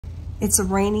It's a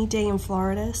rainy day in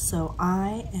Florida, so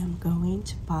I am going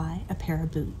to buy a pair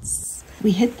of boots. We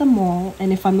hit the mall,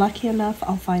 and if I'm lucky enough,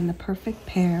 I'll find the perfect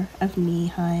pair of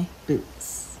knee-high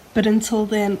boots. But until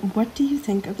then, what do you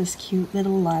think of this cute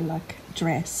little lilac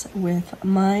dress with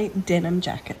my denim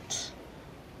jacket?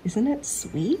 Isn't it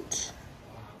sweet?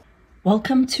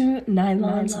 Welcome to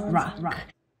Nylons Rock.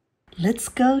 Let's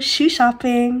go shoe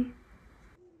shopping.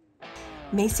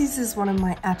 Macy's is one of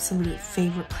my absolute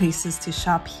favorite places to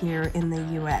shop here in the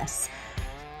US.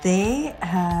 They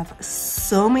have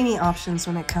so many options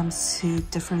when it comes to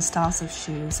different styles of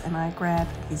shoes, and I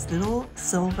grabbed these little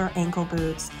silver ankle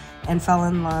boots and fell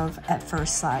in love at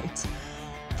first sight.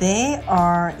 They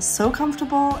are so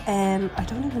comfortable, and I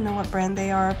don't even know what brand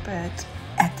they are, but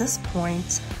at this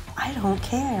point, I don't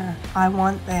care. I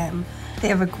want them. They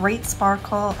have a great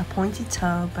sparkle, a pointy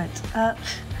toe, but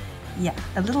yeah,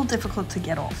 a little difficult to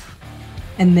get off.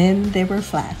 And then there were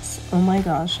flats. Oh my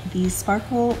gosh, these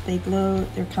sparkle, they glow,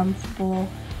 they're comfortable.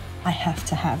 I have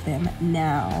to have them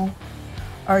now.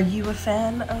 Are you a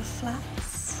fan of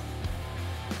flats?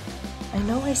 I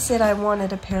know I said I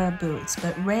wanted a pair of boots,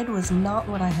 but red was not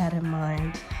what I had in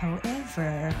mind.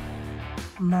 However,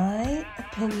 my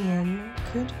opinion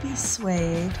could be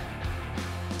swayed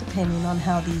depending on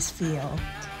how these feel.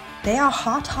 They are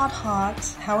hot, hot, hot.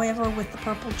 However, with the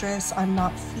purple dress, I'm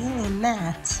not feeling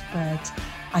that, but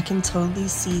I can totally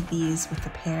see these with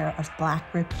a pair of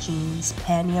black ripped jeans,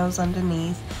 pantyhose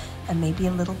underneath, and maybe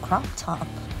a little crop top.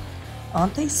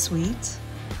 Aren't they sweet?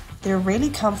 They're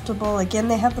really comfortable. Again,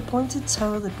 they have the pointed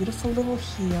toe, the beautiful little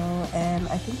heel, and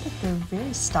I think that they're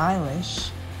very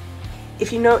stylish.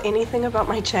 If you know anything about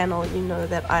my channel, you know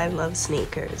that I love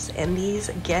sneakers, and these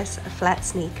Guess flat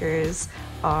sneakers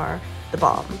are the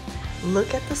bomb.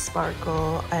 Look at the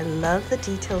sparkle. I love the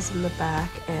details in the back,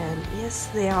 and yes,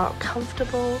 they are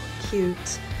comfortable,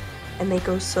 cute, and they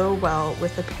go so well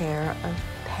with a pair of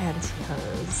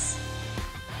pantyhose.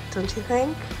 Don't you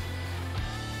think?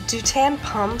 Do tan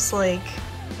pumps like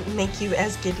make you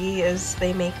as giddy as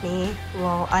they make me?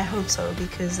 Well, I hope so,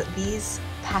 because these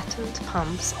patent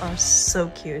pumps are so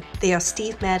cute. They are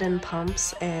Steve Madden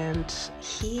pumps, and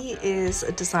he is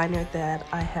a designer that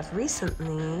I have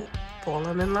recently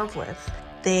fallen in love with.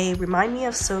 They remind me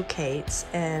of So Kate's,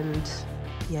 and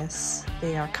yes,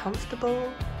 they are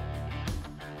comfortable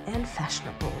and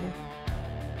fashionable.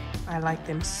 I like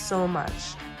them so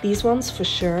much. These ones for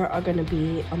sure are going to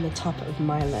be on the top of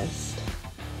my list.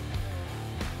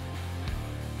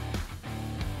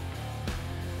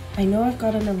 I know I've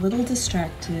gotten a little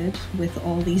distracted with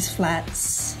all these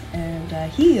flats and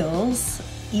heels,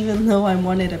 even though I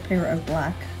wanted a pair of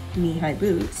black knee-high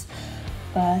boots.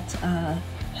 But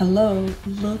hello,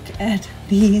 look at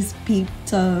these peep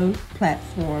toe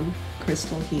platform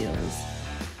crystal heels.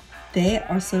 They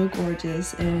are so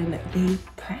gorgeous, and they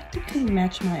practically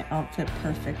match my outfit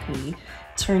perfectly,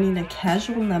 turning a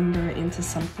casual number into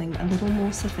something a little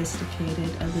more sophisticated,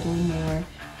 a little more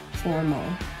formal.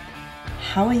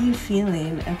 How are you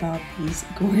feeling about these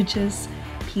gorgeous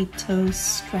peep toe,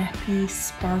 strappy,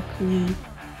 sparkly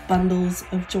bundles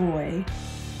of joy?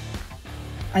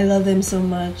 I love them so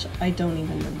much, I don't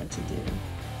even know what to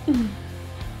do.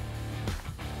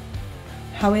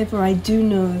 However, I do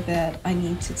know that I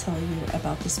need to tell you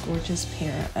about this gorgeous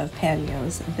pair of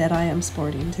pantyhose that I am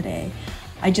sporting today.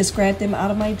 I just grabbed them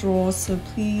out of my drawers, so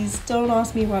please don't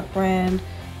ask me what brand.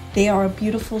 They are a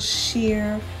beautiful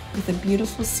sheer with a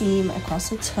beautiful seam across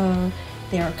the toe.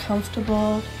 They are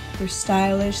comfortable, they're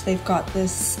stylish, they've got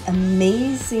this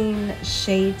amazing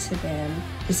shade to them.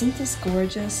 Isn't this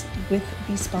gorgeous with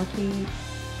these sparkly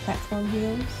platform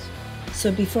heels?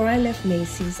 So before I left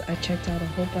Macy's, I checked out a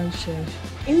whole bunch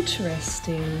of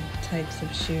interesting types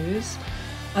of shoes.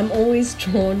 I'm always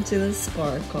drawn to the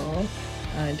sparkle.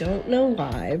 I don't know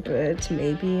why, but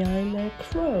maybe I'm a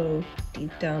crow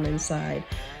deep down inside.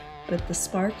 But the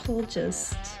sparkle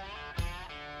just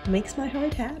makes my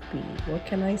heart happy. What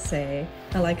can I say?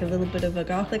 I like a little bit of a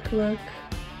gothic look.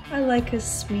 I like a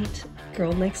sweet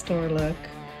girl next door look.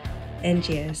 And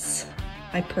yes,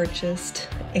 I purchased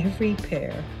every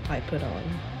pair I put on.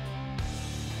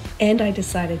 And I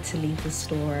decided to leave the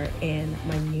store in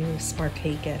my new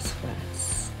sparkly Guess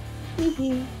flats.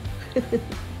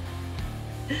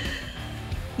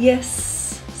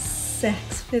 Yes,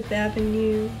 Saks Fifth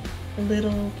Avenue, a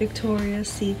little Victoria's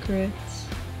Secret,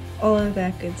 all of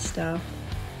that good stuff.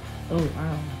 Oh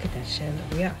wow, look at that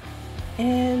chandelier.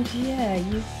 And yeah,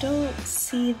 you don't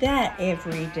see that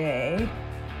every day.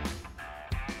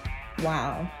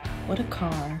 Wow, what a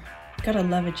car. Gotta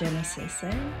love a Genesis,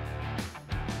 eh?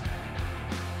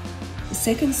 The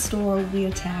second store we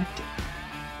attacked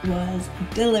was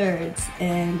Dillards,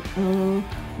 and oh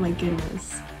my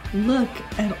goodness, look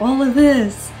at all of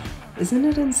this. Isn't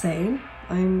it insane?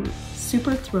 I'm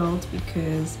super thrilled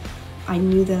because I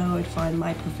knew that I would find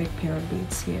my perfect pair of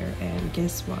boots here, and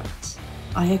guess what?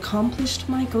 I accomplished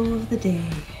my goal of the day,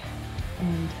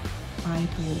 and I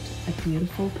bought a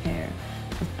beautiful pair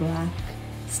of black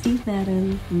Steve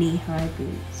Madden knee-high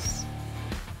boots.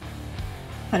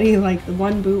 How do you like the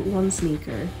one boot, one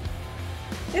sneaker?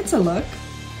 It's a look.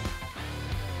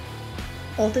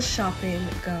 All the shopping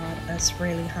got us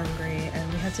really hungry,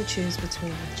 and we had to choose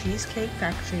between the Cheesecake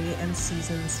Factory and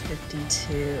Seasons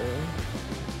 52.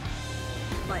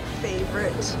 My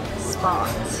favorite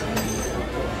spot,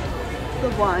 the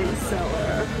wine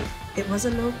cellar. It was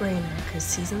a no-brainer because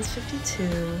Seasons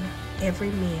 52,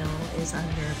 every meal is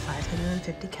under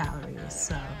 550 calories,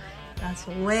 so that's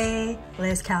way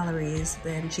less calories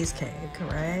than cheesecake,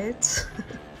 right?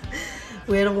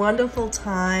 We had a wonderful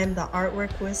time. The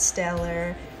artwork was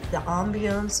stellar, the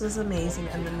ambiance was amazing,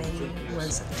 and the menu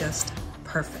was just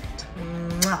perfect.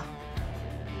 Mwah.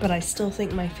 But I still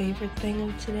think my favorite thing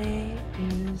of today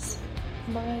is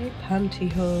my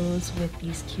pantyhose with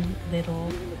these cute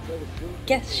little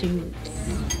guest shoes.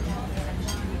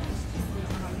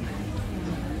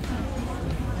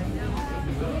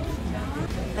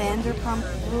 Vanderpump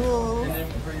Rules.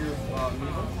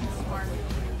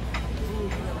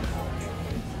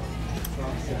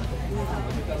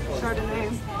 Chardonnay.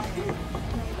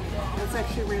 That's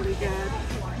actually really good.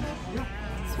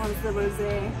 This one's the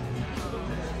rosé.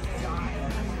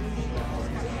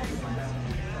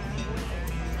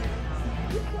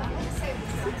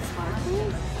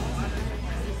 Sparkling?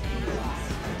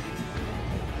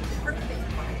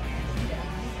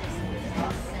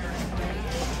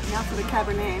 Now for the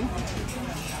Cabernet.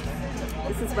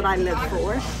 This is what I live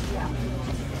for.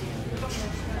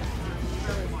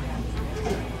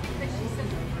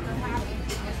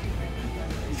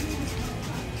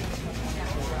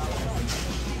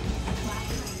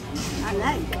 I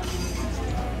like.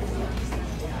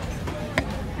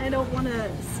 I don't want to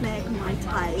snag my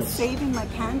tie. Saving my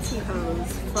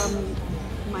pantyhose from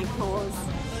my clothes.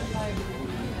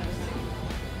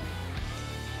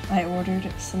 I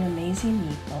ordered some amazing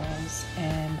meatballs,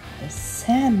 and the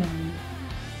salmon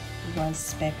was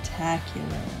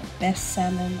spectacular. Best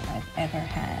salmon I've ever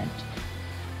had.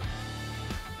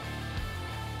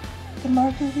 The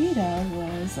margarita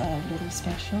was a little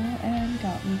special and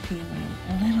got me feeling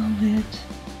a little bit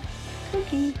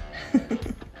kooky.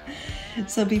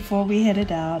 So before we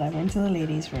headed out, I went to the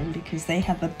ladies' room because they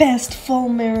have the best full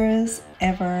mirrors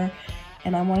ever.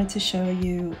 And I wanted to show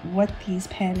you what these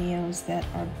pantyhose that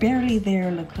are barely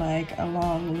there look like,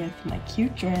 along with my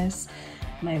cute dress,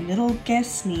 my little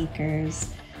Guess sneakers,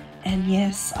 and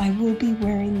yes, I will be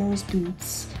wearing those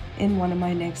boots in one of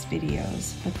my next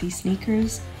videos, but these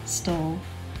sneakers stole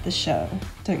the show,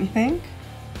 don't you think?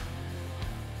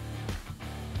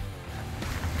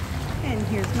 And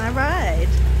here's my ride.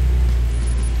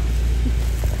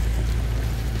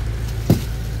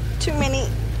 Too many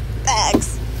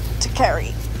bags to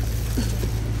carry.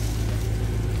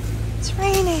 It's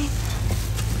raining.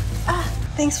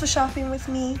 Thanks for shopping with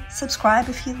me. Subscribe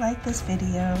if you like this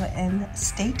video, and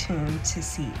stay tuned to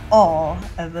see all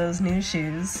of those new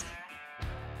shoes.